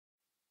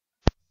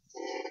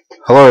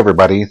Hello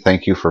everybody,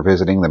 thank you for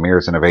visiting the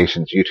Mirrors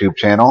Innovations YouTube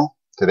channel.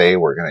 Today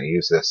we're going to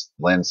use this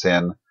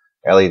LINSN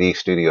LED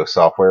Studio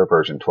Software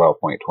version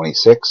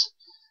 12.26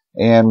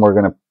 and we're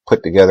going to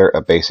put together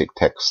a basic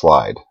text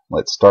slide.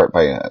 Let's start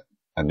by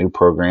a new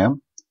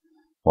program.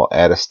 We'll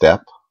add a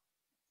step.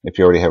 If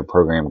you already have a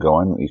program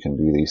going, you can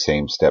do these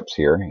same steps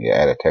here. You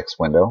add a text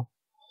window.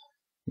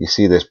 You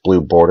see this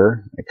blue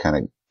border. It kind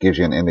of gives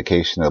you an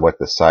indication of what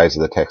the size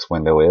of the text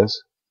window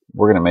is.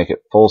 We're going to make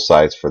it full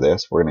size for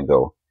this. We're going to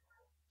go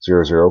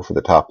 00 for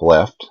the top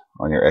left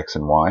on your X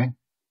and Y.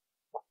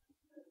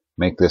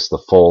 Make this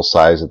the full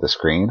size of the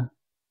screen.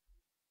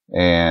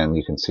 And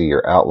you can see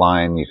your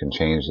outline. You can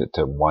change it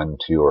to 1,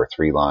 2, or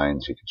 3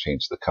 lines. You can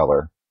change the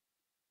color.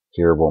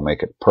 Here we'll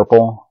make it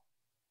purple.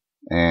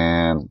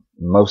 And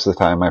most of the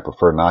time I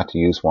prefer not to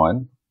use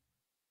one.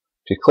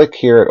 If you click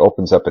here, it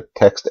opens up a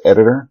text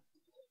editor.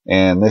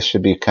 And this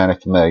should be kind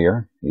of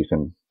familiar. You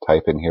can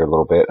type in here a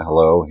little bit.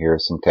 Hello,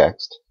 here's some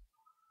text.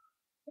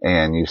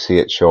 And you see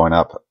it showing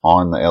up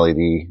on the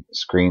LED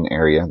screen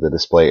area, the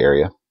display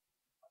area.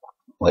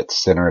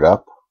 Let's center it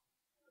up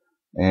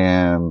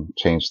and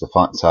change the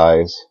font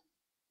size.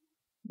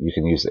 You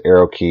can use the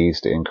arrow keys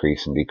to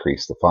increase and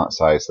decrease the font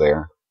size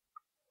there.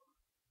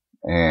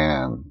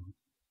 And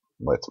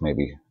let's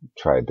maybe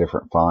try a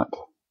different font.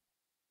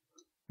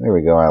 There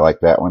we go, I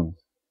like that one.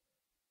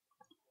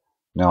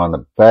 Now on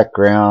the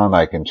background,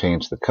 I can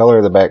change the color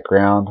of the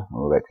background.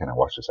 Oh, that kind of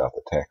washes out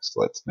the text.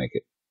 Let's make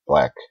it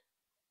black.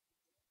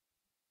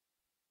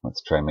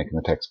 Let's try making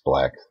the text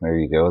black. There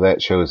you go.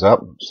 That shows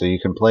up. So you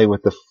can play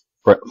with the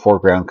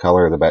foreground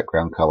color, the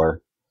background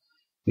color.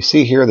 You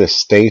see here this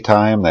stay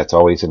time. That's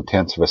always in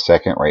tenths of a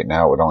second. Right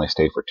now it would only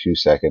stay for 2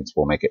 seconds.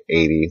 We'll make it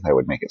 80. That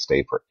would make it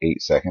stay for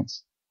 8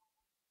 seconds.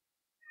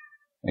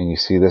 And you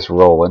see this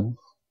rolling.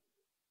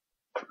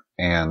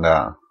 And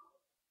there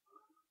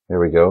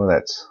we go.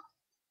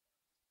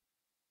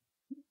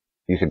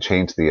 You can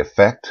change the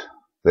effect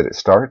that it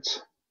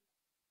starts.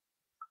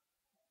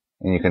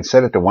 And you can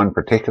set it to one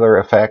particular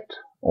effect,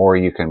 or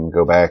you can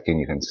go back and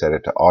you can set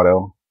it to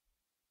auto.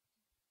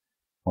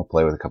 We'll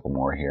play with a couple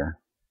more here.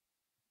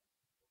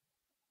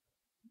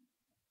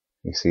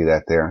 You see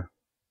that there?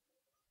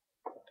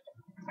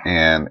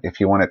 And if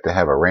you want it to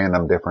have a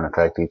random different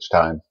effect each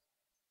time,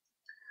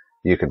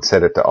 you can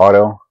set it to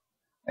auto,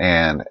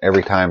 and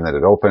every time that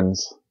it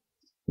opens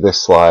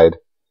this slide,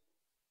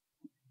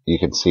 you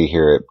can see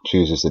here it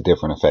chooses a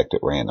different effect at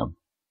random.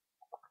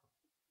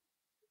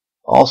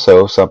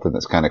 Also, something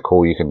that's kind of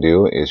cool you can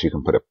do is you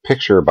can put a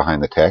picture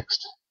behind the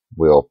text.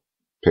 We'll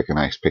pick a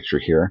nice picture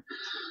here.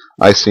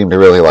 I seem to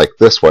really like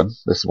this one.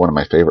 This is one of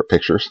my favorite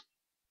pictures.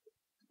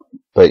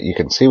 But you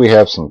can see we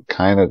have some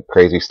kind of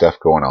crazy stuff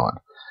going on.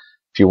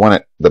 If you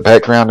want the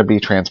background to be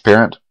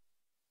transparent,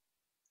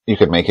 you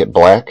can make it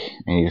black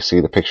and you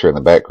see the picture in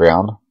the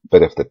background.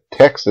 But if the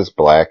text is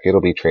black,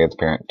 it'll be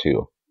transparent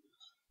too.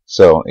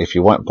 So if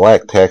you want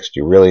black text,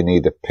 you really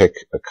need to pick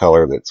a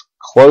color that's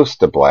close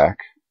to black.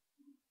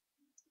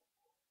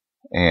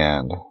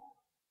 And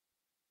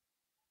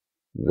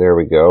there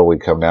we go. We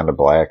come down to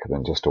black and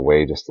then just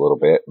away just a little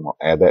bit. And we'll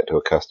add that to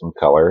a custom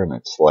color and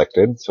it's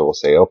selected. So we'll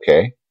say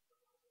OK.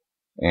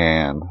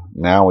 And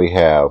now we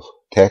have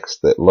text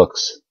that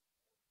looks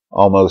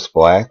almost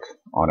black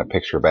on a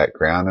picture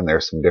background. And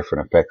there's some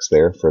different effects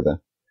there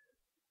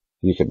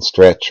you can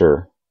stretch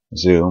or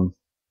zoom,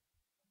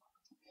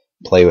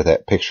 play with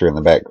that picture in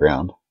the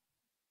background.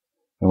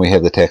 And we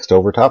have the text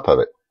over top of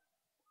it.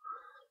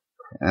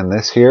 And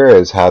this here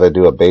is how to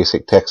do a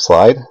basic text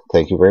slide.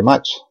 Thank you very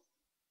much.